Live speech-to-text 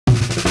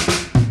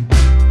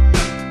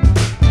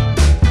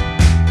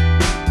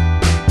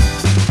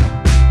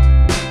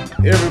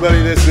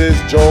everybody, this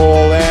is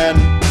Joel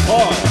and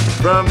Paul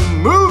from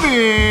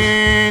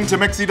Moving to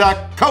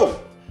Mixie.co.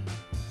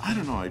 I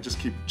don't know, I just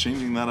keep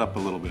changing that up a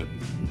little bit.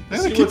 I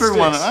gotta keep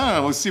everyone, I don't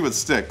know, we'll see what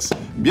sticks.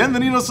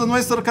 Bienvenidos a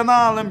nuestro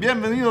canal and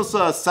bienvenidos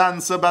a San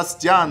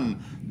Sebastián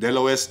del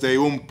Oeste,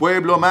 un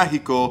pueblo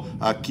mágico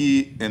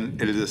aquí en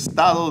el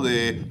estado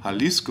de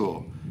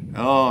Jalisco.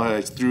 Oh, I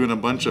threw in a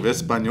bunch of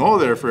Espanol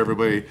there for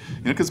everybody, you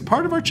know, because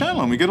part of our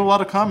channel, and we get a lot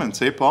of comments.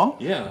 Hey, Paul?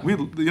 Yeah.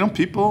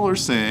 People are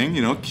saying,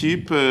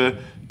 keep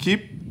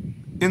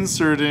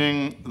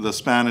inserting the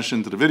Spanish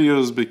into the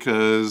videos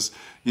because,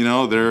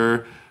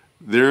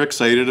 they're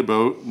excited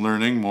about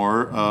learning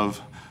more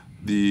of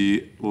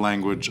the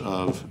language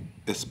of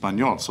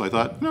Espanol. So I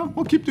thought,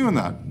 we'll keep doing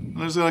that.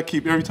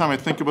 Every time I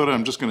think about it,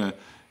 I'm just gonna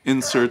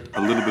insert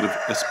a little bit of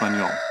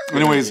Espanol.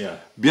 Anyways,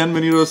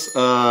 bienvenidos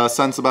a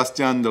San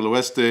Sebastián del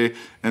Oeste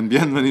and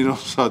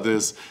bienvenidos a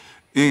this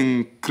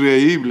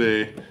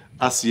increíble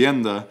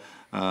hacienda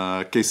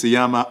que se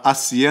llama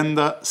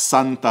Hacienda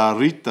Santa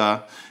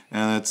Rita,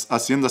 and it's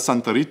Hacienda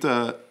Santa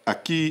Rita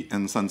aquí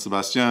en San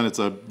Sebastián. It's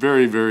a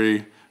very,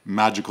 very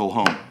magical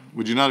home.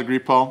 Would you not agree,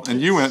 Paul? And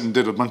you went and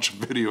did a bunch of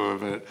video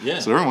of it,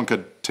 so everyone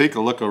could take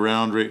a look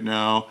around right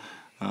now.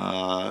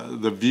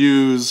 The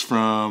views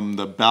from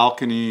the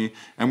balcony,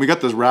 and we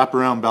got this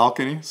wraparound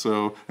balcony.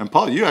 So, and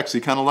Paul, you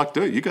actually kind of lucked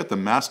out. You got the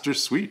master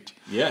suite.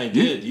 Yeah, I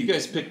did. You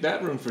guys picked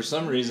that room for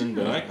some reason,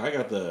 but I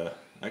got the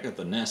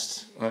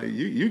nest.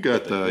 You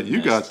got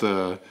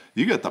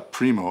the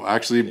primo.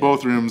 Actually,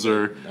 both rooms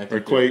are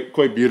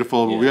quite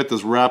beautiful. But we got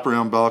this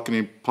wraparound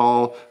balcony.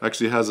 Paul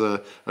actually has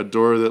a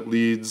door that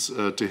leads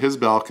to his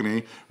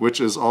balcony,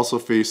 which is also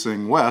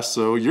facing west.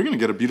 So you're gonna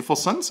get a beautiful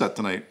sunset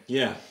tonight.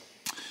 Yeah.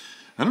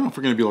 I don't know if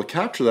we're going to be able to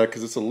capture that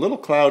because it's a little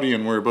cloudy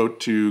and we're about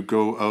to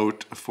go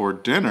out for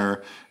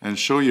dinner and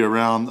show you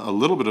around a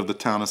little bit of the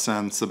town of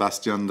San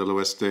Sebastián del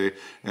Oeste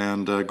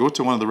and go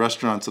to one of the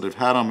restaurants that I've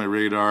had on my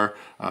radar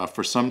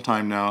for some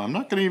time now. I'm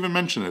not going to even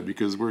mention it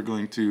because we're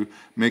going to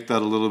make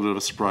that a little bit of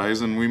a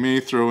surprise, and we may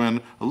throw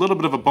in a little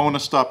bit of a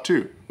bonus stop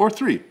too, or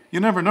 3.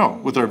 You never know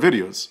with our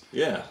videos.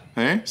 Yeah.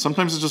 Hey,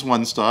 sometimes it's just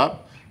 1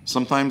 stop.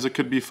 Sometimes it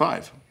could be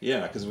 5.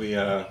 Yeah, because we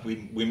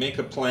make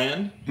a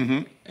plan,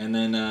 and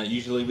then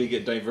usually we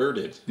get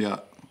diverted. Yeah.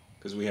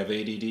 Because we have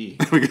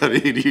ADD. We got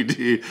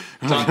ADD.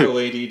 Taco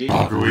ADD.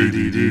 Taco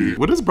ADD.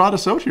 What has brought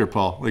us out here,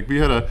 Paul? Like, we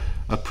had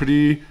a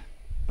pretty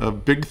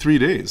big 3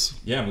 days.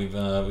 Yeah, we've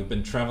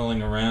been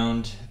traveling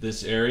around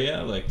this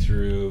area, like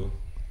through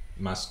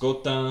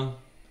Mascota,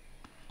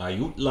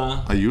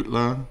 Ayutla,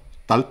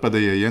 Talpa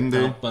de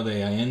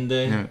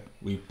Allende. Yeah.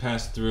 We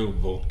passed through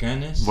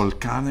Volcanes.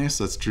 Volcanes,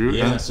 that's true.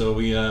 Yeah, so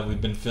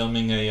we've been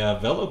filming a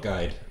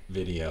VeloGuide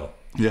video.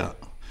 Yeah.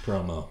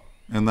 Promo.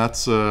 And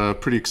that's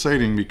pretty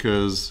exciting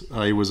because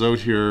I was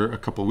out here a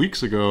couple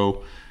weeks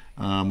ago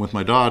with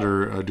my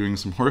daughter doing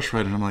some horse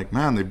riding. I'm like,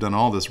 man, they've done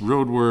all this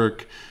road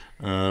work.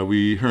 Her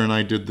and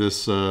I did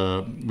this.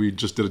 We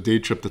just did a day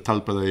trip to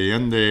Talpa de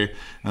Allende,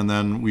 and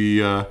then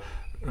we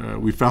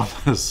found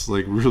this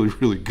like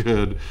really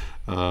good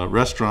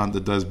restaurant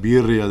that does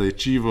birria de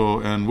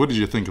chivo. And what did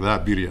you think of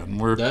that birria?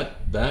 And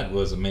that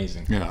was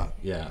amazing.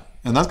 Yeah.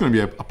 And that's going to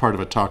be a part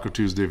of a Taco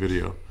Tuesday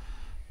video.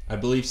 I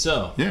believe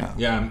so. Yeah.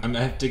 Yeah, I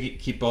have to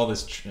keep all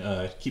this,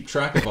 keep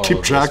track of all keep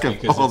of track this.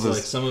 Of because all it's this.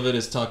 Like some of it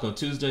is Taco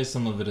Tuesday,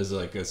 some of it is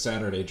like a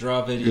Saturday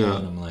draw video,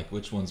 and I'm like,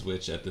 which one's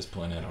which at this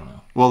point? I don't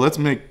know. Well, let's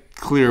make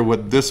clear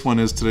what this one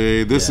is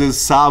today. This is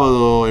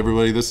Sábado,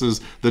 everybody. This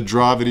is the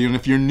draw video. And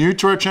if you're new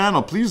to our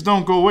channel, please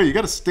don't go away. You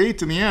got to stay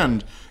to the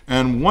end.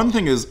 And one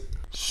thing is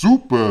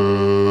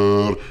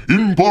super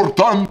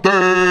importante.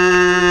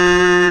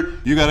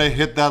 You gotta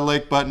hit that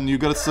like button. You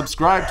gotta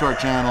subscribe to our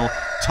channel.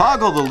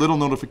 Toggle the little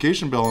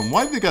notification bell. And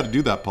why do they gotta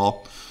do that,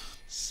 Paul?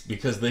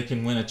 Because they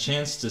can win a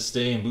chance to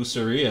stay in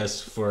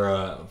Bucerias for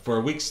a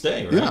week's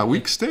stay, right? Yeah, a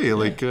week's stay.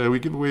 Like we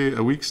give away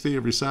a week's stay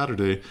every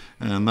Saturday,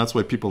 and that's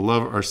why people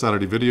love our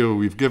Saturday video.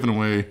 We've given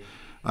away,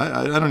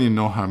 I don't even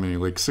know how many,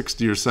 like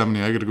 60 or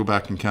 70. I got to go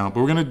back and count,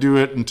 but we're gonna do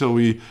it until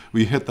we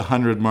hit the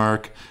 100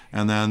 mark,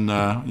 and then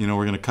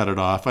we're gonna cut it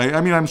off.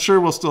 I mean, I'm sure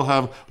we'll still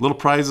have little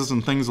prizes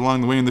and things along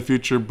the way in the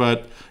future,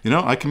 but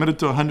I committed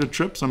to 100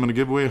 trips. I'm gonna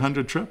give away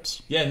 100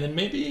 trips. Yeah, and then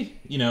maybe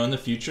in the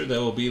future there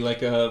will be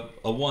like a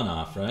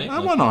one-off, right?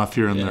 A one-off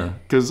here and there,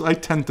 because I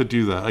tend to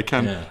do that.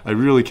 I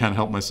really can't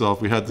help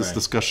myself. We had this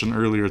discussion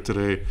earlier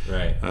today.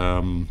 Right.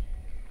 I'm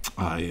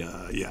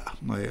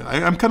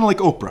kind of like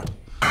Oprah.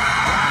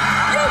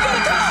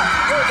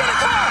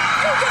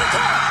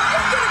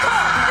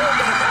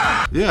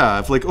 Yeah,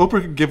 if like Oprah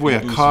could give away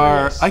a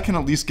car, I can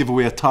at least give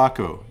away a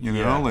taco.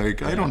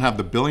 I don't have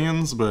the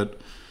billions,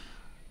 but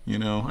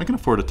I can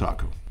afford a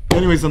taco.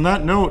 Anyways, on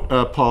that note,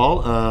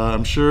 Paul,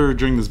 I'm sure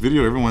during this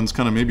video everyone's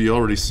kind of maybe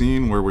already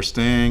seen where we're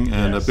staying,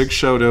 and Yes. a big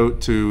shout out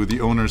to the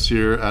owners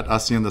here at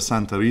Hacienda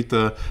Santa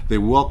Rita. They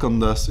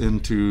welcomed us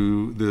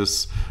into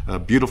this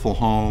beautiful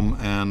home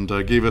and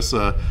gave us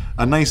a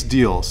nice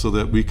deal so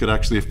that we could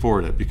actually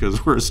afford it,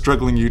 because we're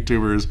struggling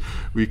YouTubers.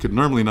 We could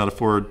normally not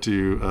afford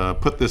to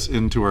put this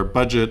into our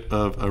budget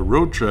of a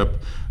road trip,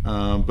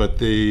 but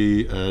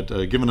they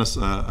had given us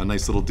a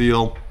nice little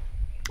deal.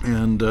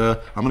 And I'm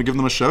gonna give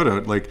them a shout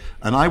out.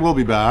 And I will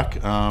be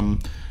back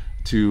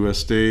to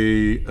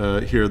stay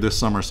here this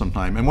summer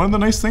sometime. And one of the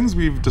nice things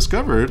we've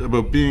discovered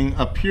about being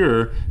up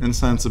here in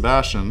San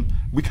Sebastian,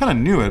 we kind of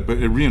knew it, but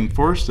it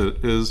reinforced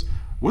it, is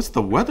what's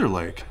the weather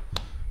like?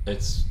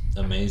 It's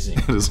amazing.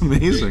 It is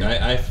amazing.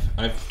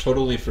 I've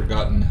totally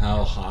forgotten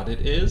how hot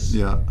it is.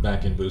 Yeah.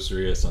 Back in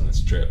Bucerias on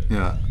this trip.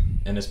 Yeah.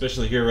 And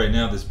especially here right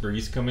now, this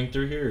breeze coming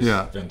through here is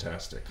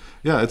fantastic.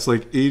 Yeah, it's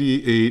like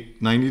 88,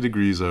 90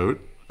 degrees out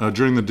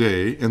during the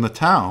day in the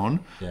town,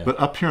 but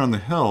up here on the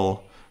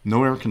hill,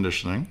 no air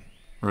conditioning,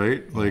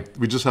 right? Like,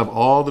 we just have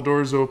all the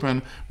doors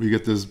open. We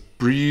get this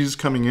breeze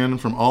coming in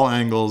from all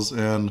angles,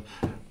 and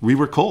we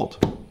were cold.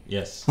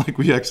 Yes. Like,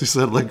 we actually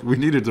said, like, we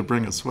needed to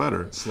bring a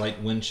sweater.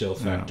 Slight wind chill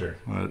factor.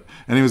 Yeah.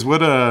 Anyways,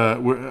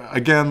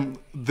 again,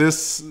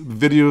 these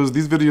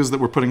videos that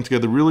we're putting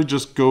together really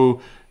just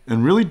go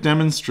and really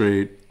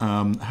demonstrate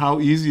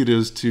how easy it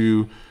is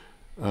to,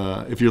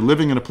 if you're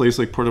living in a place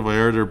like Puerto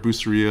Vallarta or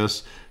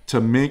Bucerias, to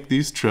make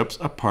these trips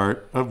a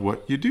part of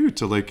what you do.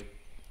 To, like,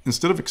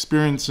 instead of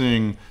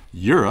experiencing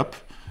Europe,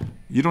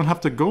 you don't have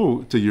to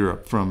go to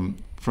Europe from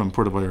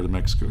Puerto Vallarta,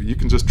 Mexico. You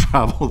can just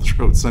travel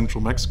throughout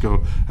central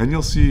Mexico and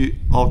you'll see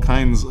all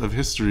kinds of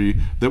history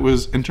that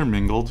was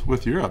intermingled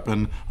with Europe.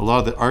 And a lot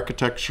of the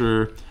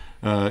architecture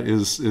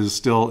is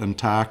still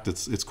intact.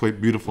 It's quite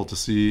beautiful to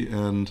see.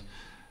 And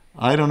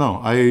I don't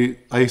know,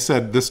 I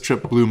said this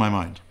trip blew my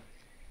mind.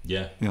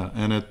 Yeah,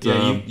 and it.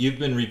 Yeah, you've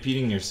been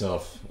repeating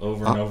yourself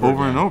over and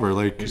over. And over,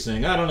 like you're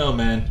saying, I don't know,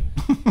 man,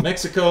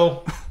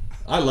 Mexico,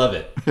 I love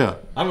it. Yeah,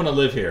 I'm gonna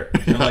live here.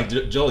 And I'm like,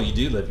 Joel, you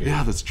do live here.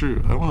 Yeah, that's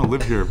true. I want to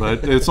live here,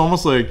 but it's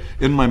almost like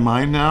in my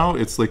mind now,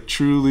 it's like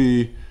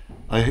truly,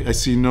 I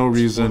see no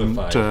reason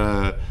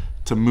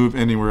to move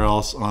anywhere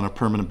else on a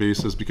permanent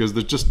basis, because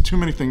there's just too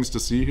many things to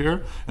see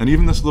here. And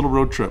even this little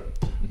road trip,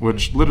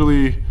 which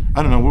literally,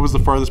 I don't know, what was the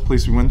farthest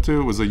place we went to?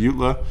 It was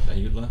Sayulita.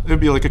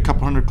 It'd be like a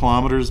couple hundred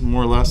kilometers,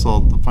 more or less.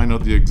 I'll find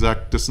out the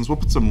exact distance. We'll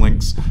put some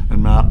links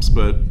and maps,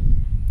 but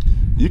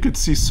you could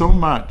see so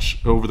much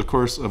over the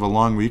course of a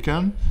long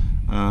weekend,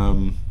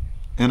 and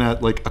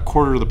at like a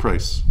quarter of the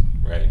price.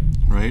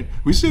 Right.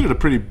 We stayed at a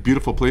pretty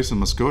beautiful place in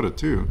Mascota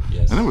too,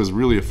 and it was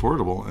really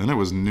affordable, and it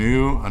was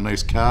new, a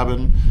nice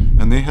cabin,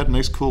 and they had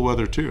nice cool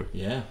weather too.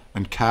 Yeah.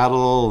 And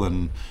cattle,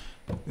 and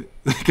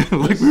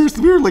like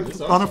we were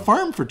like on a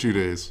farm for 2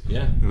 days.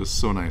 Yeah. It was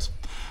so nice.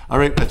 All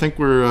right, I think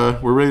we're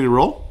ready to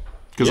roll,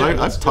 because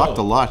I've talked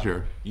a lot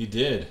here. You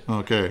did.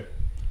 Okay.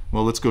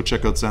 Well, let's go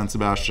check out San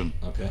Sebastian.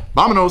 Okay.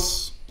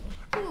 Vámonos.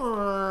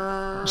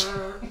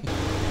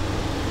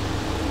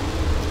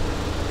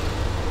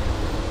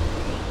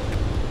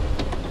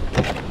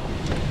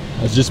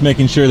 I was just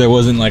making sure there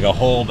wasn't like a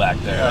hole back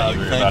there that you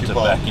were about to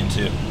Paul. back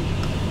into.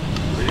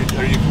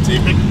 Are you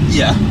taping?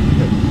 Yeah.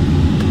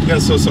 Yeah,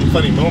 so some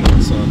funny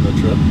moments on the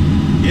trip.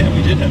 Yeah,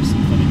 we did have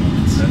some funny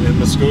moments. And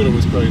Mascota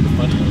was probably the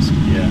funniest.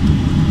 Yeah.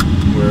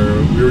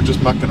 Where we were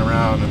just mucking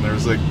around and there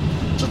was like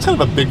just kind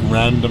of a big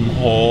random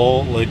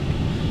hole like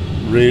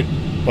right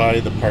by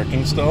the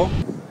parking stall.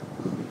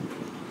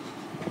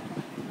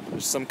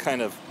 There's some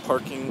kind of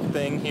parking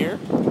thing here.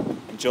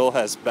 And Joel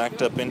has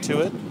backed up into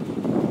it.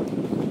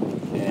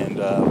 And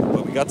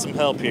but we got some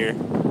help here.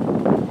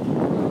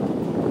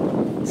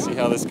 Let's see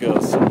how this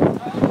goes.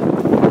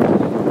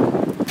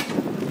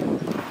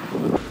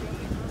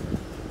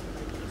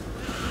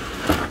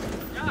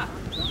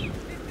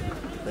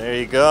 There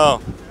you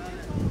go.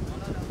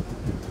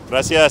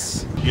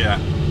 Gracias. Yeah.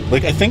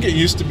 Like, I think it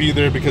used to be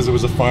there because it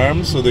was a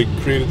farm, so they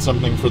created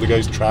something for the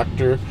guy's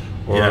tractor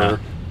or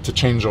to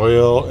change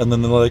oil, and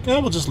then they're like,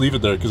 we'll just leave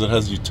it there because it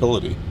has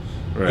utility.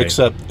 Right.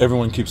 Except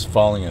everyone keeps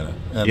falling in it.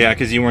 And yeah,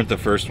 because you weren't the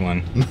first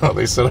one. No,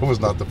 they said I was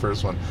not the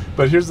first one.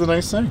 But here's the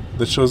nice thing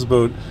that shows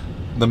about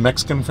the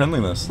Mexican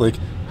friendliness. Like,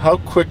 how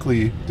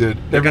quickly did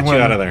everyone got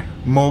you out of there?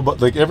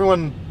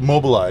 Everyone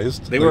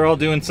mobilized. They were all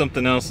doing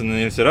something else, and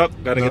then they said,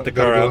 gotta get the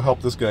car out.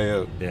 Help this guy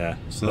out. Yeah,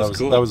 so that was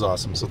cool. That was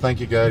awesome. So thank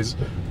you guys.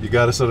 You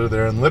got us out of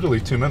there in literally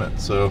 2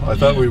 minutes. So I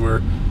thought we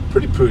were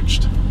pretty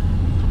pooched.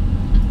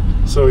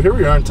 So here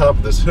we are on top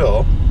of this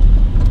hill.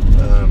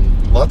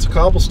 Lots of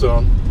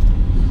cobblestone.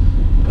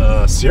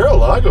 Sierra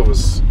Lago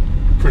was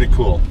pretty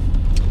cool.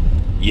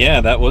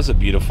 Yeah, that was a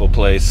beautiful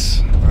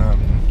place.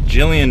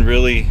 Jillian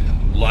really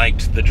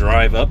liked the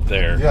drive up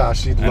there. Yeah,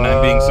 she loved and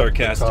I'm being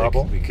sarcastic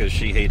because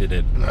she hated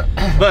it.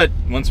 But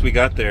once we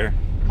got there,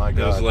 it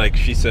was like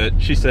she said,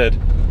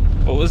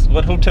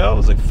 what hotel? It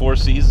was like Four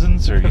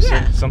Seasons, or you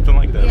said something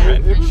like that,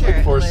 right? It was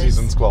like Four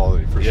Seasons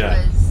quality for sure.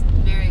 It was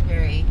very,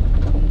 very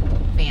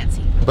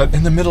fancy. But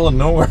in the middle of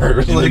nowhere.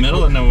 In the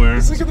middle of nowhere.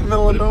 It's like in the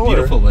middle of nowhere.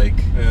 Beautiful lake.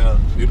 Yeah,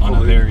 beautiful on a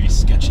lake. very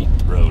sketchy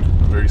road.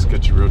 A very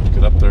sketchy road to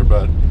get up there,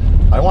 but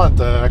I want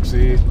to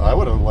actually. I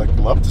would have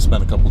loved to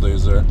spend a couple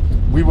days there.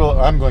 We will.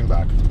 I'm going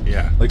back.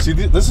 Yeah. Like, see,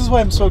 this is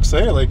why I'm so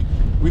excited. Like,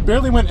 we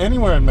barely went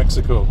anywhere in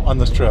Mexico on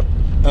this trip,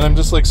 and I'm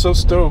just like so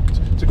stoked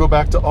to go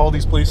back to all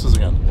these places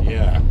again.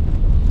 Yeah.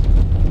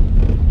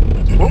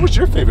 What was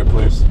your favorite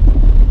place?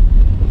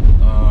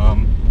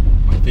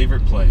 My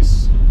favorite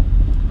place.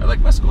 I like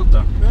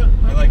Mascota. Yeah.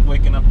 I like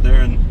waking up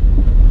there and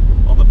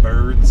all the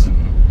birds, and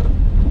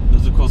it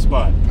was a cool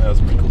spot. That was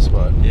a pretty cool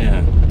spot.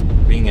 Yeah.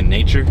 Being in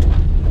nature.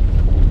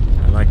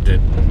 I liked it.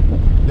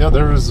 Yeah,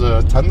 there was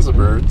tons of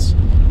birds.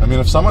 I mean,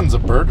 if someone's a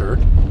birder,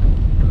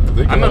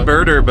 I'm a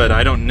birder, but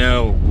I don't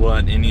know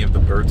what any of the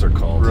birds are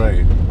called.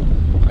 Right.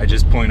 I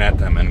just point at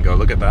them and go,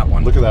 look at that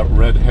one. Look at that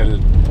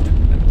red-headed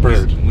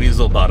bird.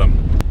 Weasel bottom.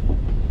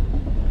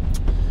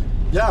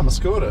 Yeah,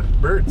 Mascota.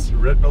 Birds.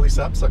 Red-belly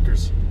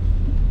sapsuckers.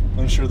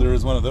 I'm sure there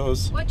is one of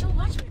those. What, Joel?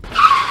 Watch me.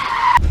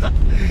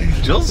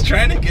 Jill's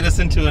trying to get us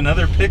into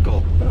another pickle.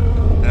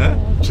 Huh?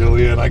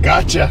 Jillian, I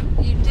gotcha.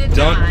 You did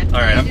Don't. not.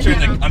 All right, I'm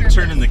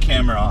turning the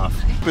camera off.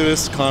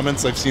 Biggest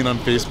comments I've seen on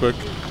Facebook.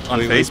 On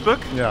lately. Facebook?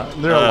 Yeah,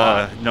 there are a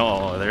lot.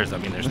 No, there's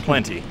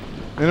plenty.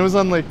 And it was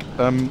on like,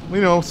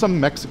 you know, some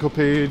Mexico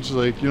page.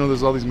 Like, you know,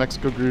 there's all these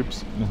Mexico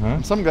groups.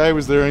 And some guy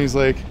was there and he's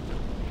like,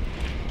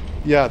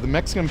 yeah, the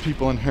Mexican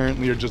people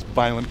inherently are just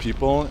violent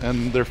people,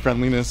 and their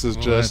friendliness is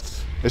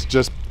it's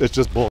just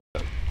bullshit.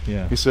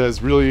 Yeah. He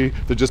says, really,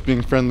 they're just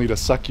being friendly to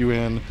suck you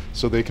in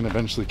so they can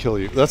eventually kill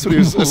you. That's what he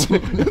was.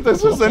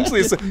 That's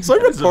essentially. So I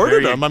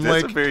reported him. I'm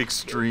like, that's a very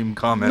extreme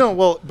comment. no,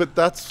 well, but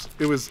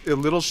it was a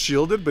little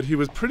shielded, but he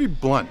was pretty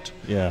blunt.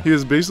 Yeah. He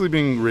was basically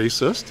being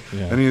racist,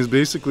 Yeah. and he was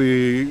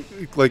basically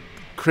like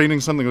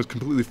creating something that was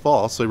completely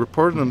false. So I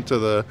reported him to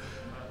the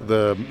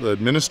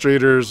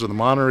administrators or the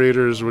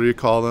moderators, what do you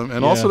call them,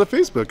 and also to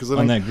Facebook, because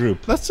On that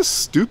group. That's just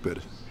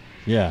stupid.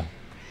 Yeah.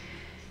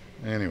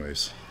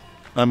 Anyways,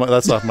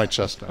 that's off my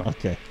chest now.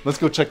 Okay. Let's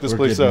go check this We're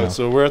place good out. now.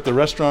 So we're at the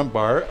restaurant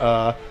bar,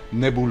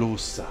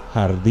 Nebulosa.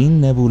 Jardín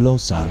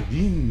Nebulosa.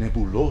 Jardín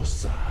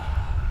Nebulosa.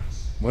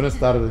 Buenas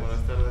tardes.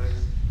 Buenas tardes.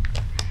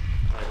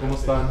 ¿Cómo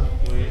están?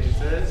 Muy bien,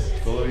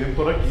 ¿ustedes? Todo bien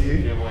por aquí.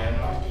 Qué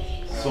bueno.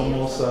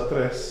 Somos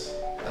tres.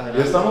 Adelante.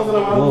 Y estamos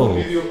grabando Wow. un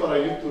video para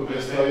YouTube.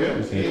 ¿Está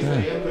bien? Sí, está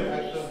bien,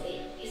 perfecto.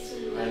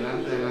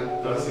 Adelante,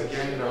 adelante. Para los que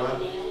quieran grabar.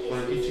 Por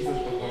aquí, chicos,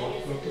 por favor.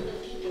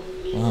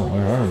 Wow,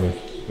 where are we?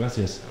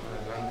 Gracias.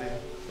 Adelante.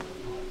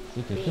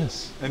 Look at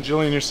this. And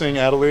Jillian, you're saying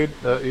Adelaide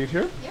ate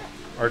here? Yeah.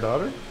 Our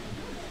daughter?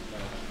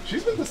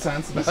 She's been to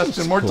San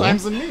Sebastian more cool.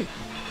 times than me.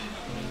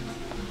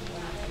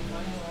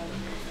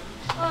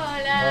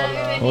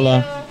 Hola.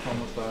 Hola.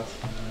 ¿Cómo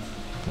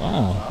estás?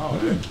 Wow. Wow,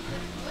 dude.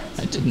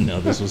 I didn't know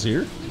this was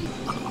here.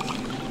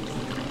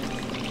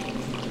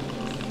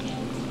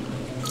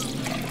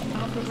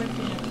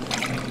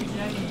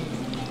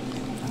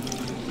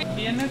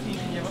 Vienes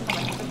y llevas a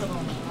la gente, pero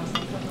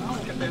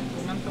no, que te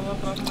pongan todo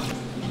atrás.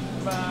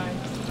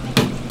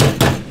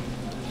 Bye.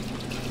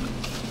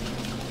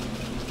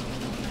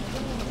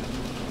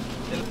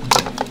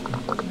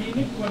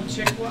 Vine con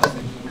checo hace.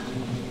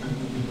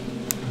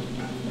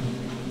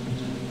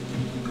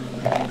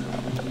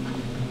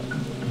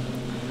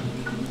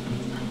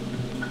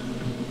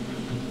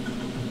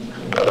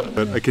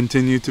 But I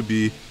continue to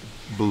be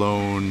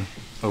blown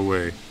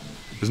away.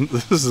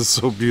 This is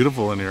so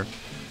beautiful in here.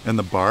 And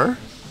the bar?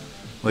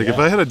 Like, if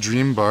Yeah. I had a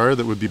dream bar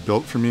that would be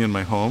built for me in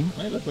my home,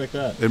 Might look like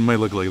that. it might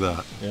look like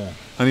that. Yeah.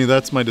 Honey,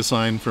 that's my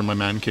design for my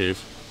man cave.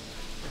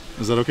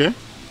 Is that okay? Love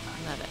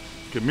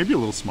it. Okay, maybe a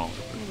little smaller,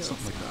 but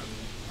something like that.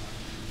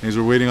 And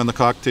we're waiting on the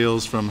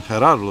cocktails from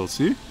Gerardo,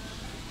 see?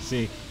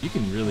 See, you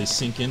can really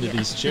sink into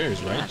these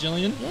chairs, right,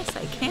 Jillian? Yes,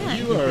 I can.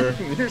 You are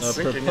You're a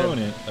sinking in.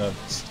 proponent of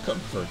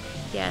comfort.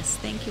 Yes,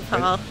 thank you,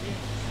 Paul.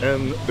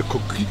 And the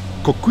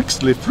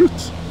coquixle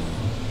fruit.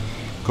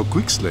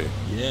 Coquixle.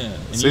 Yeah.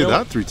 And Say you know-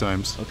 that 3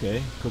 times.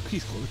 Okay.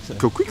 Coquixle,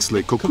 coquixle,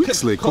 I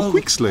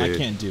coquixle.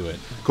 can't do it.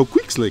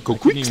 Coquixle, even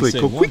coquixle, say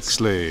it once.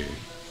 coquixle.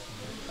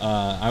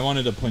 I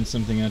wanted to point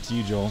something out to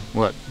you, Joel.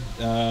 What?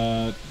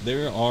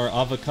 There are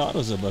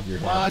avocados above your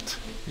head. What?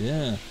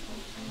 Yeah.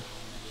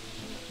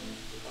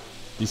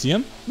 Do you see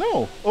them?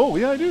 No. Oh,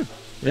 yeah, I do.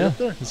 Yeah. Right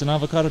there. It's an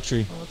avocado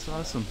tree. Oh, that's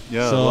awesome.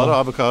 Yeah, So- a lot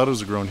of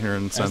avocados are grown here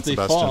in San As they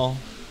Sebastian. fall,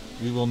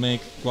 we will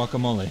make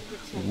guacamole.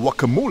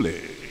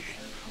 Guacamole.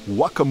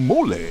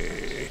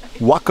 Guacamole.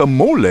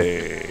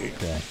 Guacamole.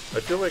 Okay. I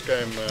feel like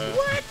I'm.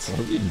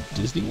 Are we in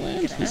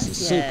Disneyland? This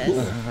is so Yes. cool.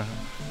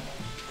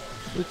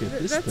 Look at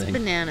this That's thing.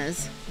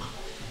 bananas.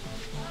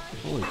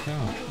 Holy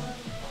cow.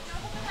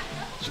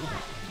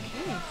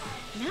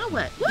 Now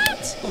what? What?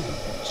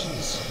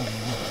 Jeez.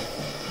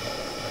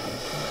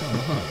 Come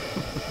on.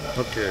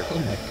 Okay. Oh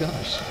my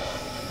gosh.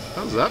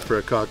 How's that for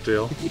a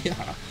cocktail?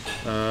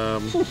 Yeah.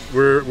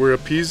 We're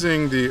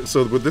appeasing the.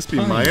 So would this be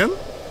Fine. Mayan?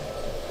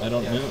 I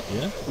don't know.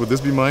 Yeah. Would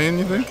this be Mayan?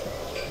 You think?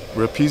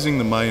 We're appeasing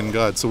the Mayan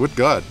god. So what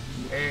god?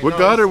 What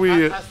god are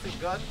we? Aztec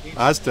God.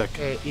 Aztec.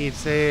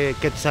 It's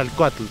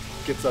Quetzalcoatl.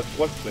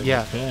 Quetzalcoatl.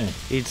 Yeah, Okay.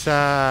 it's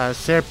a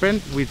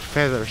serpent with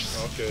feathers.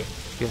 Okay.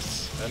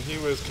 Yes. And he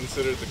was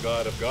considered the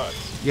god of gods.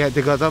 Yeah,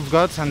 the god of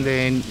gods and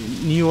the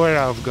new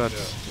era of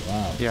gods.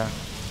 Wow. Yeah.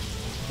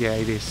 Yeah,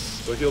 it is.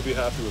 So he'll be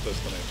happy with us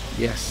tonight.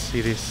 Yes,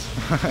 it is.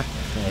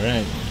 All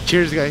right.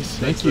 Cheers, guys.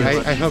 Thank you.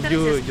 I hope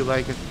you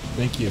like it.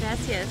 Thank you.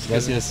 Gracias.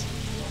 Gracias.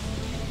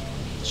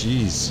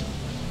 Jeez,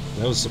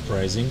 that was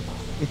surprising.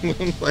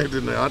 I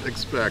did not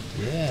expect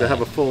Yeah. to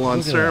have a full-on Look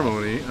at that.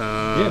 ceremony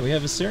Yeah, we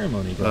have a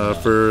ceremony going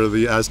on. for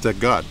the Aztec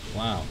god.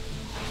 Wow.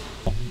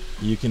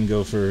 You can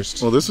go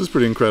first. Well, this is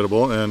pretty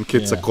incredible, and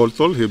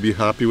Quetzalcoatl, he'll be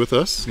happy with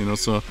us, you know,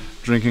 so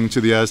drinking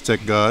to the Aztec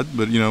god,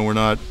 but, you know, we're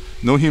not,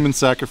 no human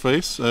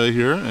sacrifice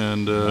here,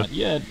 and Not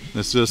yet.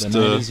 it's just, The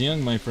night is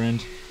young, my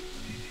friend.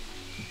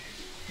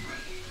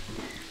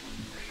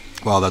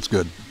 wow, that's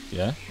good.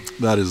 Yeah?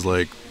 That is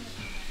like,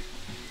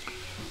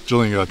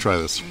 Jillian, you gotta try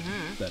this.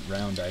 That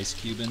round ice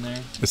cube in there,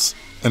 It's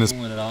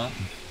pulling it off.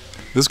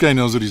 this guy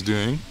knows what he's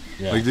doing.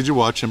 Yeah. Like, did you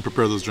watch him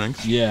prepare those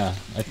drinks? Yeah, I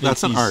think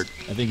That's an he's- art.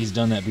 I think he's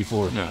done that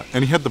before. Yeah,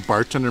 and he had the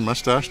bartender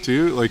mustache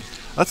too. Like,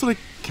 that's what I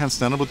can't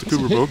stand about the This is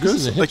a Cooper hip- This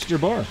is a Bocas. Like, hipster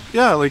bar.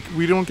 yeah, like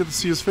we don't get to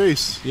see his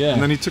face. Yeah.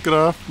 And then he took it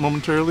off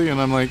momentarily, and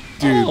I'm like,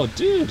 dude, Oh,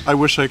 dude. I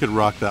wish I could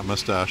rock that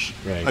mustache.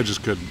 Right. I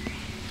just couldn't.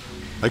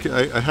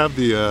 I have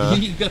the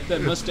You got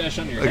that mustache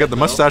on your head. I got the though.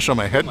 mustache on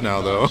my head Oh my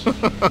now gosh. though.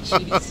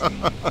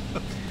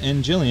 Jeez.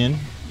 And Jillian,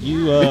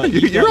 you You're got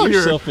on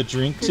your- yourself a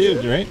drink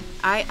too, right?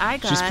 I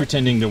got. She's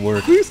pretending to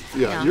work. Yeah,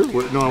 Yeah. you're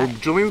no.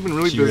 Jillian's been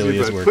really She busy, really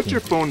is but put working. your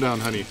phone down,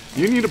 honey.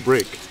 You need a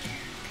break.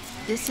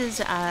 This is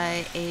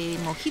a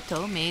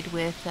mojito made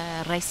with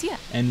raicilla.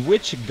 And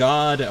which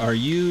god are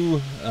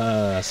you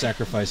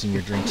sacrificing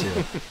your drink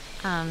to?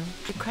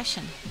 Good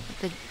question.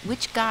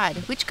 Which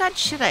god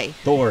should I?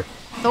 Thor.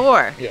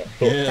 Thor. Yeah.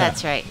 Yeah.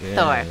 That's right. Yeah,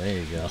 Thor. There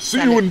you go.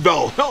 See you in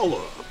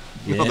Valhalla.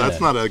 No, Yeah. that's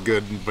not a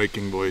good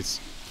Viking voice.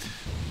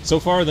 So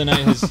far the night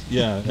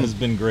has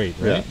been great,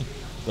 right? Yeah.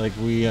 Like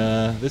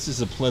this is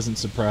a pleasant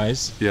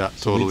surprise. Yeah,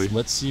 So totally.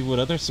 let's see what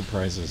other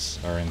surprises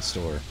are in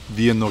store.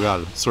 Villa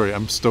Nogal. Sorry,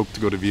 I'm stoked to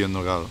go to Villa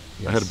Nogal.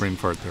 I had a Yes. brain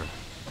fart there.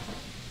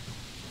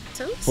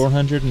 So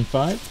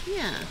 405.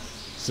 yeah.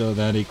 So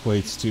that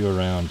equates to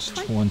around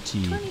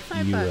 20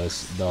 $25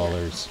 US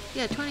dollars.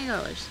 Yeah,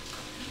 $20.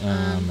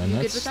 And you good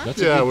that's with that?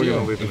 that's Yeah, a we're good gonna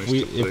deal. leave it If next we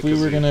to the if we were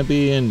casino. gonna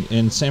be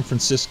in San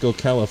Francisco,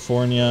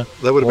 California,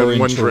 That would've or been in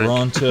one drink.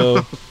 Toronto,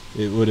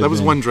 it would have. That was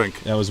one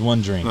drink. That was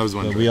one drink. That was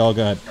one But drink. we all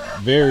got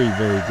very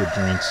good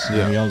drinks. and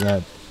Yeah.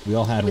 we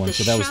all had With one, the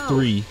so that was show.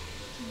 3.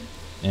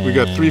 We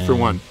got 3 for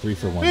 1. 3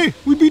 for 1. Hey,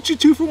 we beat you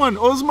 2 for 1.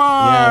 Osmar!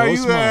 Yeah, you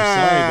Osmar, there?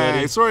 sorry,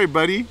 buddy. Sorry,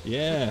 buddy.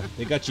 Yeah,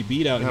 they got you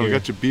beat out Yeah, here. we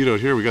got you beat out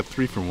here. We got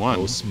 3 for 1.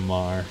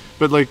 Osmar.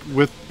 But like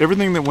with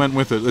everything that went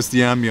with it, it's the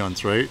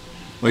ambiance, right?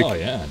 Like, Oh,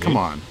 yeah, dude. come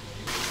on.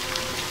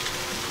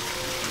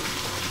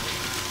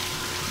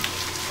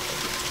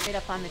 Right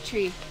up on the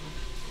tree.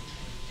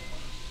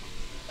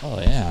 Oh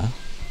yeah,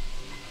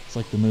 it's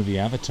like the movie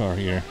Avatar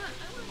here.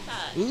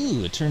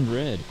 Ooh, it turned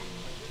red.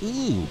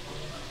 Ooh,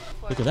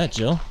 look at that,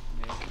 Jill.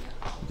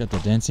 We got the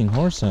dancing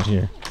horse out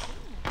here.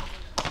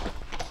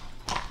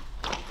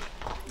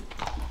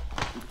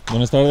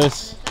 Buenas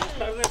tardes.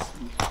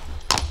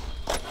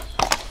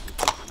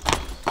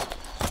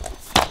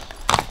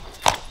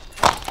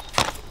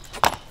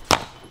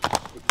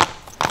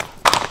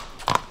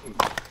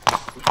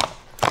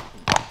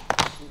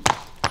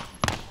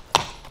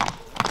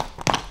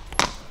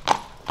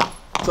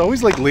 It's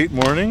always like late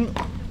morning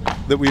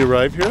that we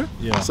arrive here.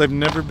 Yeah. So I've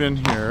never been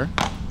here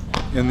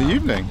in the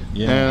evening.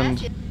 Yeah.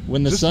 And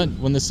When the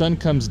Just- sun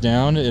comes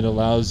down, it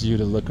allows you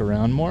to look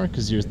around more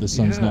because the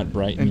sun's yeah, not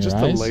bright in and your just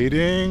eyes. the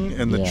lighting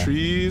and the Yeah.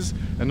 trees.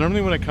 And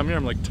normally when I come here,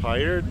 I'm like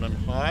tired and I'm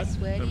hot.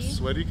 Sweaty. I'm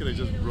sweaty because I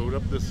just rode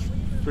up this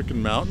freaking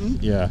mountain.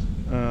 Yeah.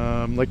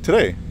 Like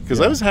today, because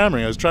I Yeah. was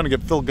hammering. I was trying to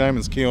get Phil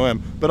Guyman's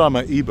KOM, but on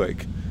my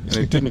e-bike, and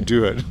I didn't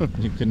do it.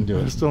 You couldn't do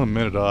I'm it. still a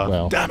minute off.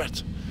 Well. Damn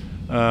it!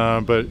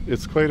 But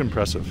it's quite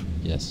impressive.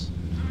 Yes.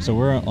 So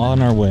we're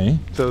on our way.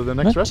 So the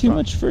next Not too restaurant,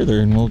 much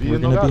further, and we're Villa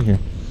gonna Nogal, be here.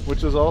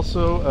 which is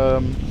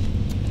also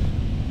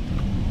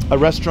a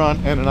restaurant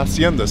and an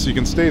hacienda, so you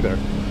can stay there.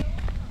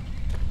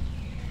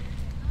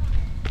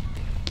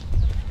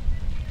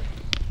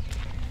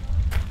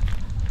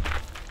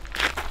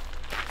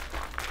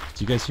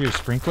 Did you guys hear a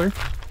sprinkler?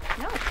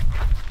 No.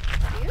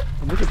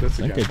 And look at this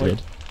I again. think I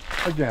did.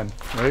 Again,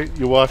 right?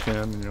 You walk in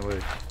and you're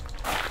like,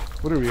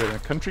 what are we at, a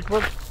country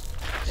club?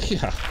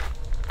 Yeah.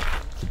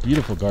 It's a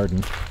beautiful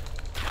garden.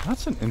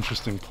 That's an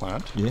interesting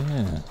plant.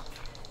 Yeah.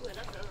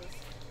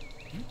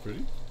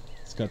 Pretty.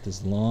 It's got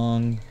this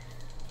long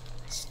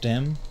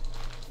stem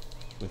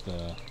with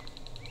a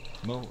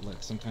like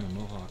some kind of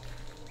mohawk.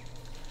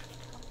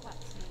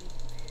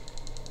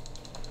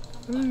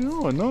 I don't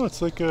know. No,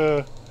 it's like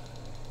a,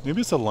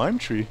 maybe it's a lime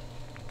tree.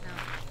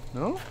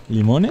 No?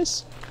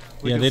 Limones?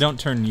 Like Yeah, they it's- don't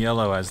turn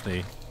yellow as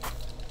they,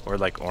 or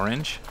like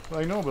orange.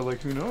 I know, but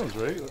like who knows,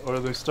 right? Or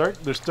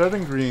they're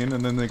starting green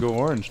and then they go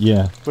orange.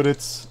 Yeah. But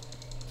it's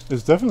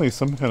definitely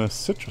some kind of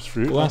citrus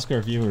fruit. We'll ask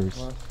our viewers.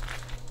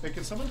 Hey,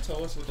 can someone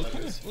tell us what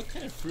that is? What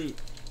kind of fruit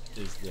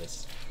is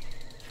this?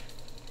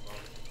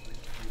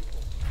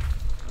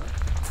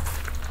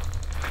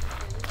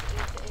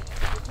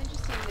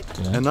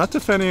 Yeah. And not to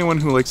offend anyone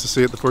who likes to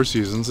stay at the Four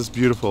Seasons, it's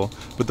beautiful,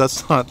 but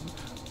that's not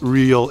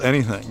real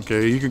anything,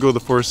 okay? You could go to the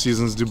Four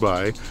Seasons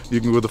Dubai,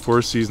 you can go to the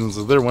Four Seasons,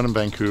 is there one in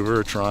Vancouver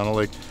or Toronto,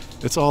 like,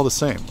 it's all the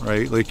same,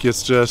 right? Like,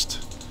 it's just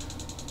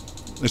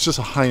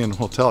a high-end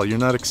hotel. You're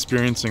not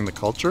experiencing the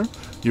culture.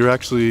 You're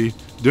actually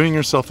doing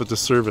yourself a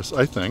disservice,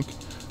 I think,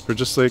 for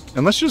just like,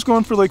 unless you're just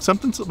going for like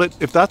something, but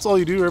if that's all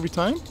you do every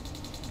time,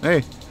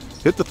 hey,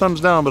 hit the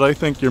thumbs down, but I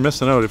think you're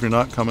missing out if you're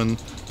not coming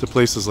to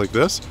places like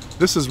this.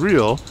 This is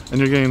real, and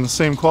you're getting the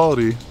same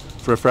quality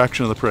for a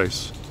fraction of the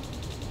price.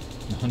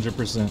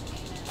 100%.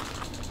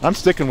 I'm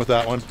sticking with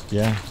that one.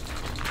 Yeah.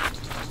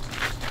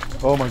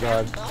 Oh my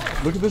God.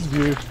 Look at this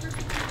view.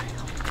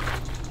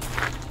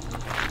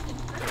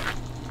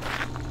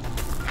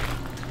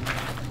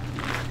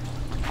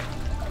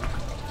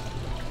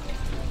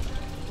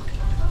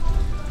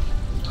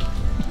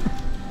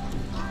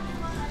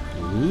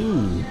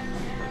 Ooh.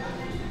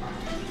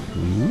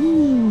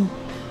 Ooh.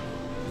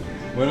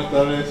 Buenas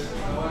tardes.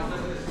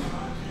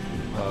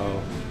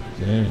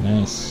 Very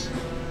nice.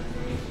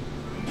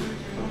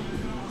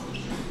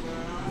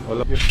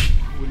 Hola. What do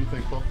you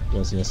think, Paul?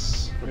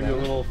 Gracias. Maybe a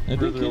little I think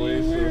further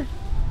away. So.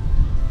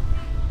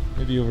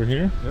 Maybe over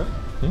here? Yeah.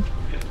 Yeah.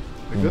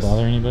 Like Don't this?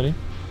 bother anybody?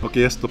 Ok,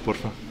 esto,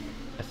 porfa.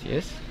 Así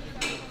es.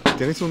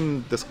 ¿Tienes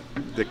un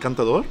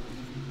decantador?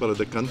 Para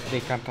decantar.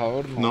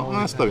 Decantador No,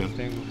 ahorita está bien.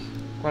 tengo.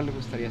 ¿Cuál le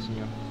gustaría,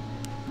 señor?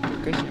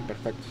 Ok, señor,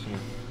 perfecto, señor.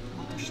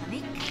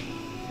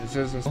 This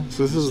is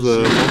So this is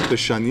the Monte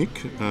Chanic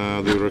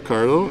de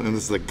Ricardo, and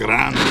this is the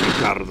Gran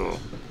Ricardo.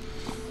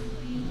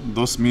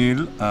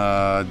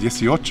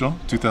 2018,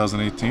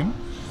 2018,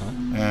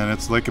 and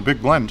it's like a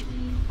big blend.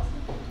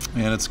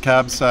 And it's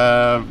Cab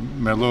Sauv,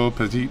 Merlot,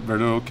 Petit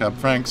Verdot, Cab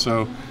Franc.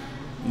 So,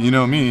 you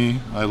know me,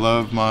 I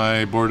love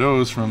my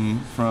Bordeaux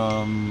from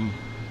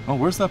oh,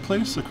 where's that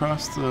place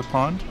across the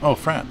pond? Oh,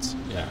 France.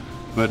 Yeah.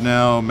 But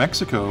now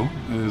Mexico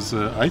is,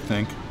 I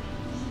think,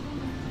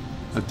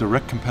 a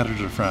direct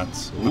competitor to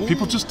France. But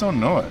people just don't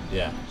know it.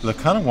 Yeah. The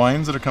kind of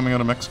wines that are coming out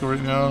of Mexico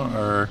right now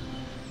are,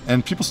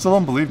 and people still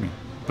don't believe me.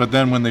 But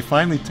then when they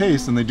finally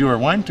taste and they do our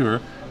wine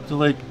tour, they're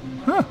like,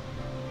 huh,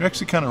 you're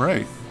actually kind of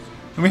right.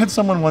 And we had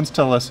someone once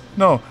tell us,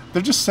 no,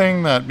 they're just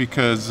saying that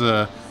because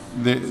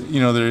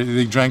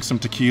they drank some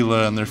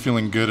tequila and they're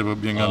feeling good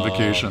about being on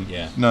vacation.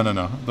 Yeah. No.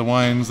 The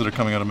wines that are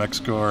coming out of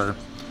Mexico are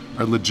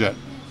legit.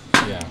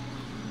 Yeah.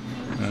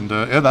 And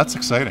yeah, that's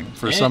exciting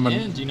for someone.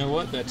 And you know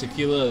what? That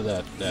tequila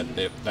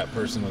that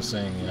person was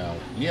saying, you know,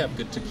 we have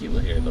good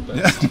tequila here, the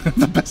best. Yeah,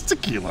 the best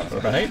tequila.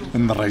 Right?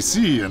 And the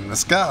raicilla and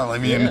mezcal. I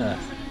mean, Yeah.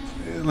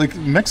 like,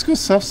 Mexico's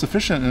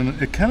self-sufficient,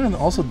 and it kind of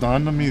also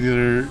dawned on me the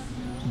other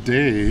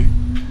day,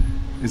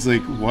 is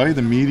like why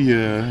the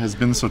media has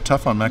been so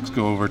tough on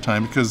Mexico over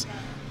time, because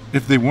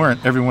if they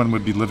weren't, everyone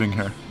would be living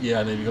here.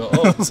 Yeah, they'd go,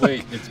 oh,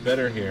 wait, it's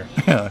better here.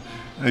 Yeah,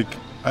 like,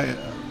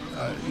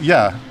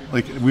 yeah,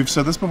 like we've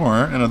said this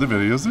before in other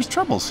videos, there's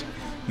troubles,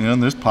 you know,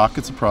 and there's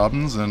pockets of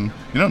problems, and,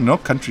 you know, no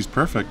country's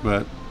perfect,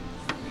 but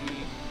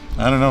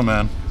I don't know,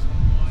 man.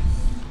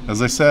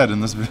 As I said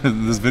in this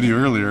video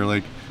earlier,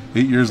 like,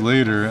 8 years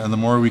later, and the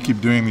more we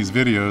keep doing these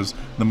videos,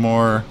 the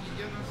more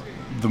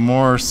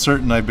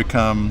certain I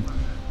become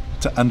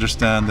to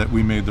understand that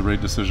we made the right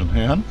decision.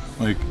 Hey, hon?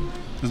 Like,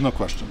 there's no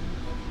question.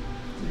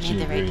 Made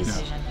the right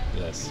decision.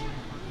 Yes.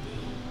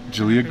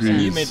 Julie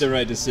agrees. You made the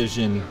right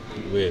decision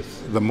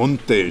with The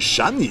Monte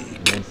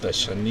Chanic. Monte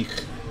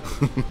Chanic.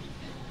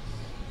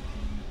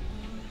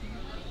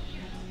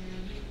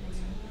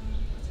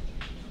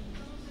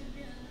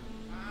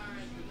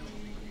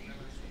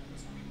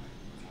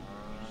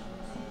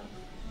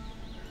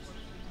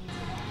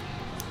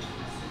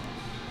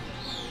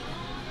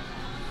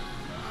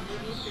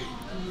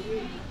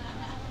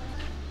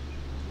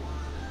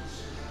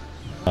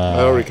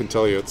 I already can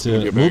tell you it's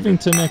going to be a Moving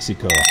to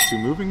Mexico. To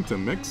moving to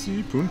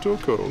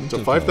Mexi.co.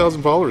 To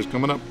 5,000 followers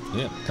coming up.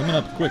 Yeah, coming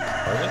up quick.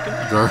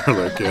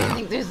 Garlic, I yeah.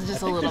 think there's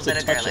just a little There's bit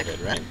of touch garlic.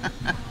 of it, right?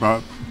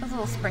 But, There's a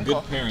little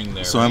sprinkle. Good pairing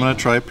there. so I'm going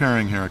to try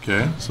pairing here,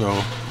 okay? So,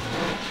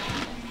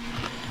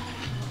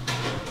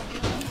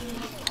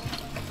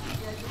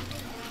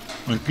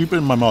 I keep it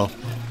in my mouth.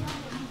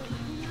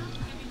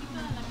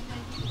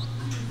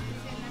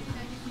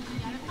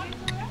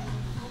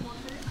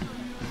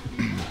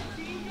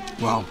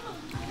 Wow.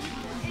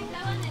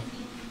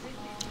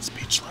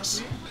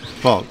 Speechless.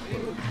 Paul,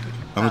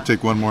 I'm gonna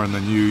take one more and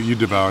then you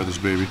devour this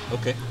baby.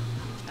 Okay.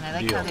 And I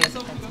like how there's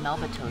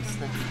Melba toast.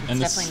 It's And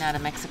this- definitely not a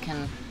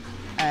Mexican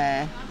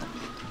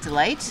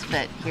delight,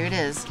 but here it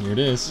is. Here it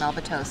is.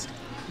 Melba toast.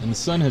 And the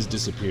sun has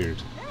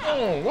disappeared.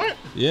 Oh, what?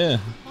 Yeah.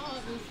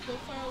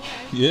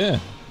 Yeah.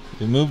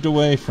 It moved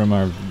away from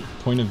our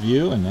point of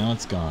view and now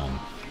it's gone.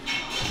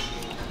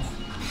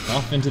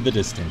 Off into the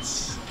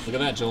distance. Look at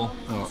that, Joel.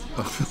 Oh.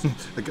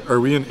 Like, are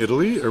we in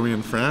Italy? Are we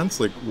in France?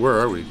 Like, where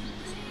are we?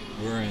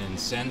 We're in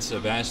San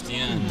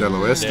Sebastian Del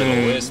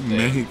Oeste,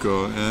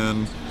 Mexico.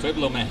 And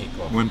Pueblo,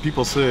 Mexico. when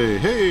people say,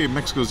 hey,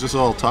 Mexico's just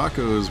all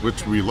tacos,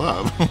 which we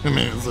love, I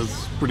mean,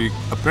 it's pretty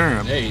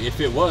apparent. Hey, if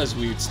it was,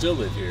 we'd still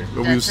live here.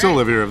 But we That's still right.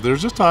 live here. If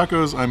there's just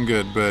tacos, I'm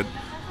good. But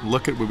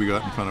look at what we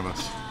got in front of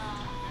us.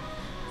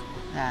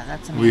 Yeah,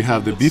 that's amazing. We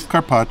have the beef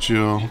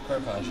carpaccio.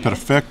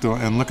 Perfecto.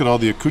 And look at all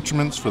the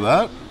accoutrements for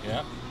that.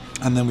 Yeah.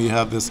 And then we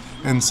have this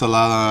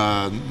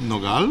ensalada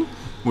nogal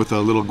with a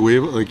little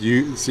guava. Like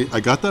you see, I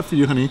got that for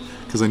you, honey,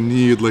 because I knew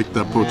you'd like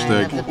that poached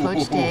I egg. love the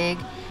poached egg.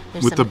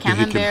 There's With some the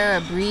bacon.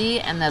 camembert, a brie,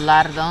 and the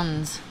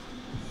lardons.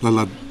 The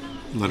lardons.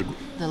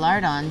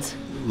 Lardons.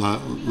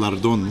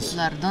 Lardons.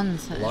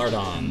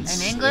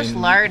 Lardons. In English,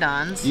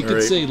 lardons. You could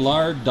Right. say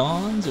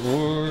lardons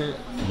or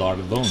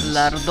lardons.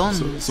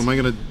 Lardons. So am I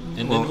gonna?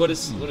 And then what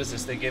is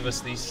this? They gave us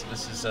these.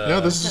 This is Yeah,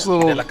 this is just a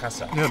little. de la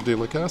casa. Yeah, de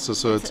la casa.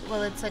 So it's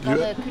Well, it's like all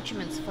the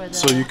accoutrements for the...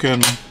 so you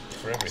can.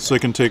 For everything. So I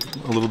can take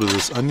a little bit of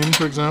this onion,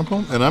 for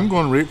example, and I'm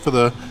going right for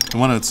the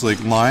one that's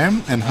like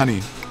lime and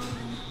honey.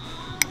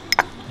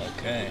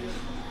 Okay.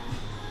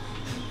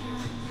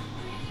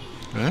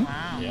 Okay?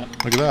 Yeah.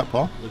 Look at that,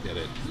 Paul. Look at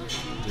it.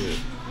 Dude.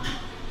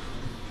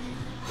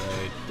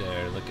 Right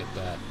there. Look at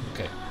that.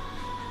 Okay.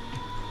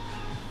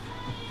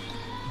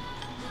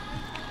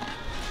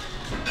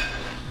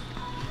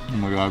 Oh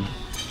my God.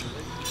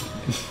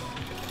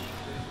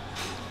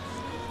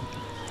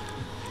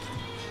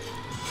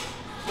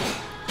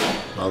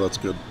 Wow, that's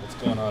good. What's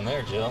going on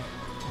there, Jill?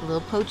 A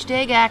little poached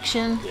egg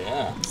action.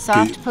 Yeah.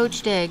 Soft Okay.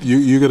 poached egg.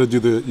 You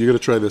gotta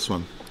try this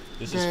one.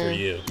 This is for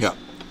you. Yeah.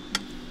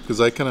 Because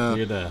I kind of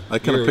picked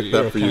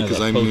that for you because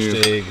I knew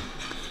Egg.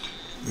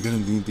 you're gonna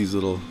need these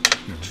little. Here,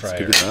 let's Try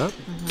give it. you that.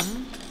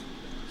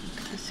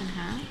 Cut this in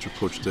half. Get your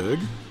poached egg.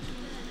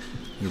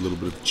 Your little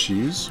bit of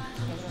cheese.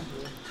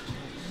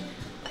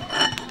 Oh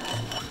yeah,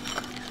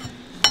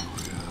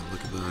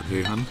 look at that.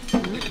 Hey, hun.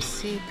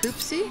 Oopsie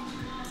poopsie.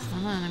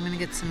 Hold on, I'm gonna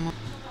get some more.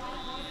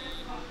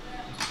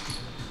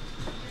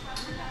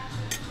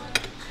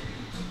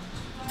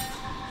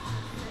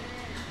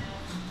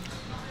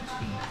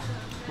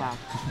 Wow.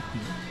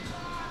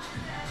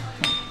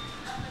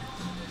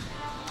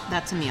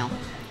 That's a meal.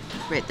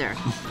 Right there.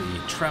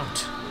 The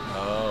trout.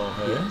 Oh,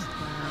 hey.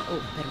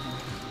 Oh, better one.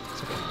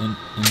 And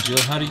Jill,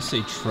 how do you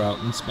say trout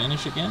in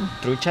Spanish again?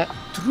 Trucha.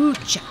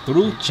 Trucha.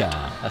 Trucha.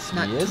 Así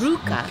Not es.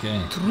 truca. Okay.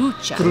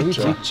 Trucha.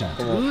 Trucha.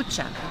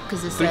 Trucha.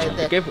 Because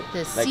Trucha.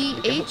 the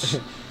CH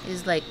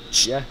is like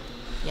ch. Yeah.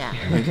 Yeah.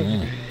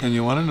 Okay. And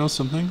you want to know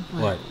something?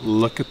 What?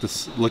 Look at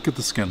this. Look at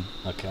the skin.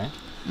 Okay.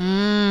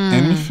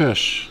 Any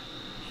fish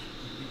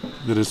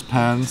that is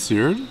pan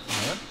seared, and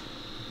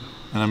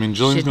I mean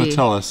Jillian's Should going to be.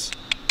 tell us,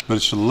 but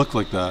it should look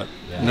like that.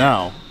 Yeah.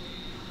 Now,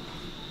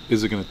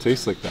 is it going to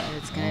taste like that?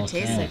 It's gonna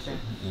taste Okay. like that.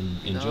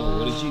 And Jill,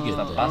 what did you get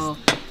there? Oh,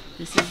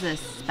 this is the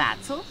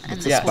spatzel, and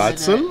It's this a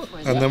spatzel,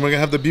 and then we're going to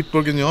have the beef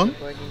bourguignon. on top.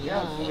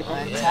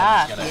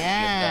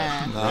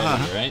 Yeah.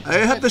 Right? I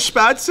have the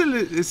spatzel.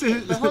 Is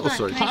it? But hold Oh, on,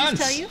 sorry. can I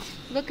just tell Hans. you?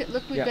 Look,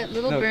 we've got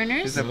little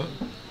burners.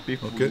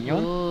 Beef Okay.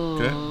 bourguignon. Oh,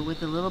 Okay.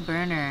 with a little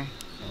burner.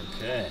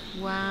 Okay.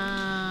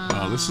 Wow.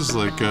 Wow, this is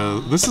like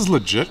this is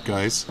legit,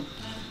 guys.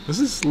 This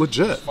is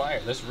legit.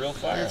 Fire. That's real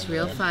fire. That's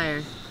real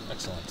fire.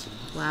 Excellent.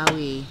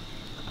 Wowie.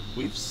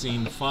 We've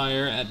seen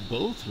fire at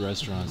both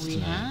restaurants We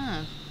tonight.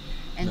 have.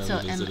 And that so,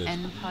 we visited.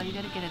 and Paul, you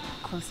got to get a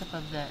close up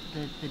of the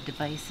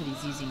device that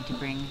he's using to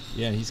bring.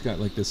 Yeah, he's got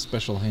like this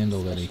special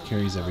handle that he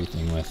carries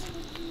everything with.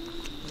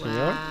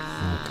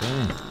 Wow.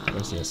 Okay.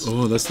 Gracias.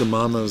 Oh, that's the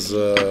mama's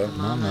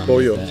Mama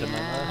pollo. made that.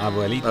 Yeah.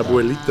 Abuelita.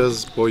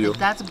 Abuelita's pollo.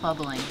 That's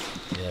bubbling.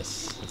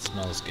 Yes, it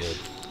smells good.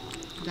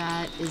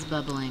 That is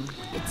bubbling.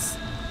 It's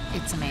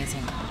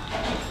amazing.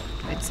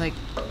 It's like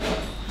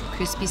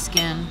crispy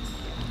skin,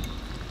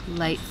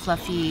 light,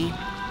 fluffy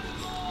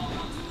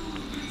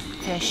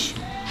fish.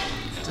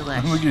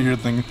 Delish. Look at your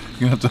thing.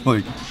 You have to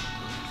like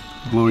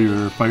blow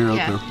your fire out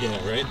Yeah. there.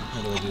 Yeah, right?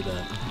 How do I do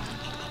that?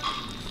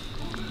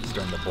 It's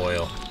starting to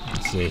boil.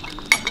 Let's see.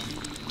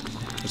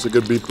 It's a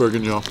good beef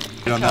bourguignon.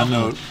 On that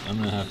note, I'm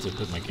gonna have to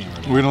put my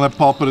camera down. we're gonna let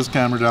Paul put his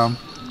camera down,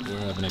 We're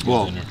having a good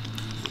Whoa. dinner.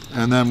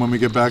 and then when we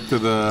get back to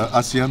the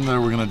hacienda,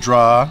 we're gonna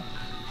draw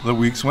the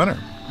week's winner.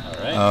 All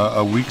right.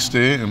 A week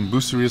stay in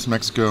Bucerias,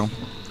 Mexico.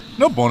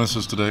 No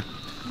bonuses today,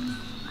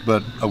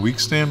 but a week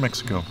stay in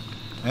Mexico.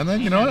 And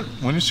then you know what?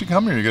 When you should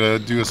come here, you gotta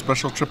do a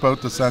special trip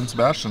out to San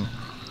Sebastian.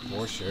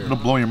 For sure. It'll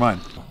blow your mind.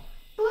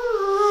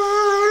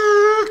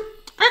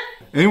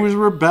 Anyways,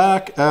 we're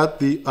back at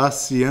the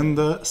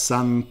Hacienda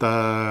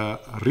Santa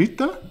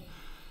Rita.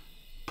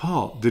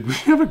 Paul, did we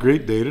have a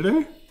great day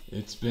today?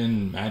 It's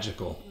been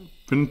magical.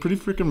 Been pretty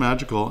freaking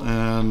magical.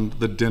 And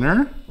the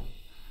dinner,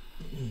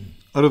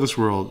 out of this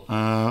world.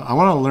 I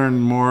want to learn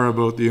more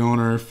about the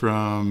owner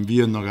from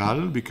Villa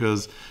Nogal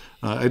because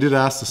I did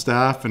ask the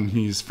staff, and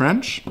he's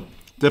French.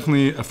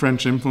 Definitely a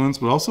French influence,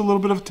 but also a little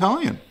bit of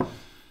Italian.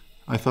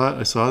 I thought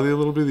I saw a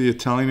little bit of the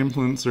Italian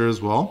influence there as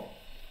well.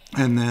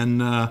 And then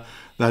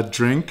that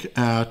drink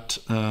at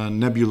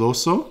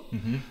Nebuloso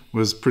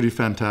was pretty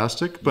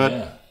fantastic. But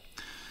yeah.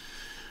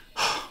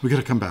 we got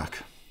to come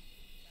back.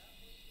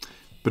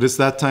 But it's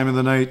that time of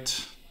the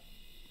night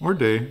or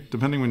day,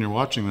 depending when you're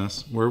watching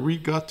this, where we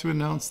got to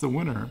announce the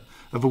winner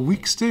of a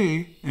week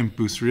stay in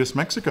Bucerias,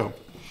 Mexico.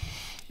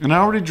 And I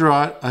already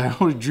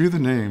drew the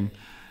name.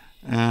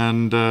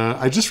 And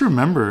I just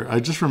remember it.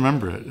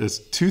 It's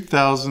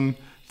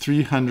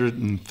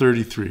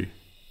 2,333.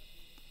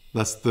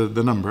 That's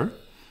the number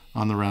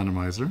on the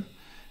randomizer.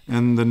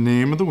 And the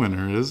name of the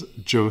winner is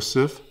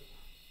Joseph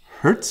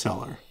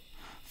Hertzeller.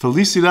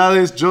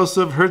 Felicidades,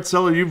 Joseph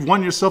Hertzeller. You've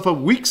won yourself a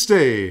week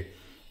stay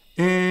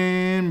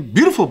in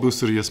beautiful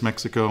Bucerias,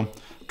 Mexico.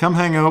 Come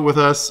hang out with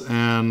us,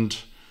 and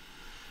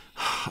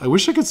I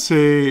wish I could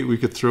say we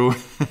could throw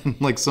in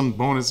like some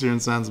bonus here in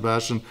San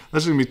Sebastian.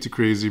 That's going to be too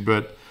crazy,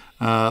 but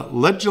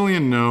let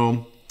Jillian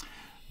know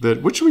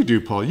that, what should we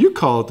do, Paul? You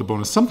call it the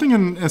bonus. Something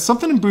in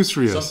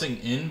Bucerias. Something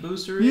in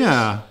Bucerias?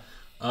 Yeah.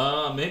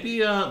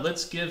 Maybe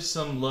let's give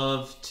some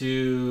love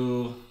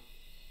to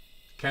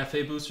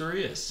Cafe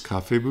Bucerias.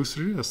 Cafe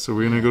Bucerias. So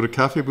we're going to go to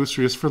Cafe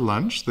Bucerias for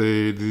lunch.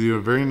 They do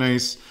a very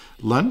nice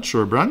lunch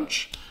or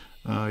brunch.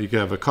 You can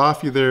have a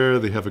coffee there.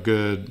 They have a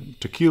good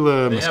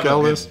tequila,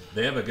 mezcalis.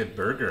 They have a good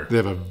burger. They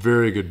have a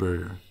very good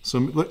burger. So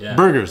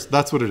burgers,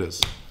 that's what it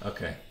is.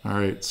 Okay. All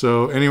right.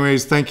 So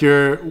anyways, thank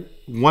you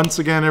once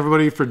again,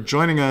 everybody, for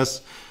joining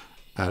us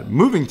at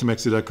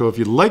movingtomexico. If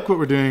you like what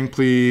we're doing,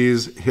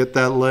 please hit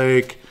that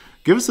like.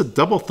 Give us a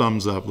double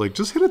thumbs up. Like,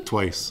 just hit it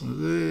twice.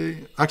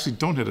 Actually,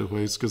 don't hit it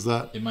twice, because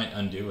it might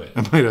undo it.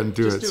 It might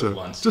undo it. Just do it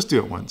once. Just do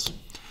it once.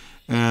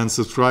 And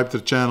subscribe to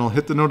the channel.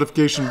 Hit the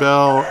notification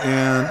bell.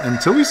 And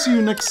until we see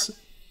you next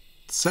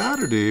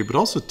Saturday, but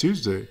also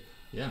Tuesday.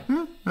 Yeah.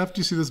 After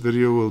you see this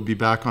video, we'll be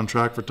back on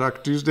track for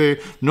Taco Tuesday.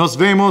 Nos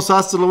vemos.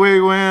 Hasta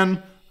luego.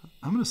 And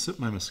I'm going to sip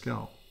my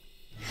mezcal.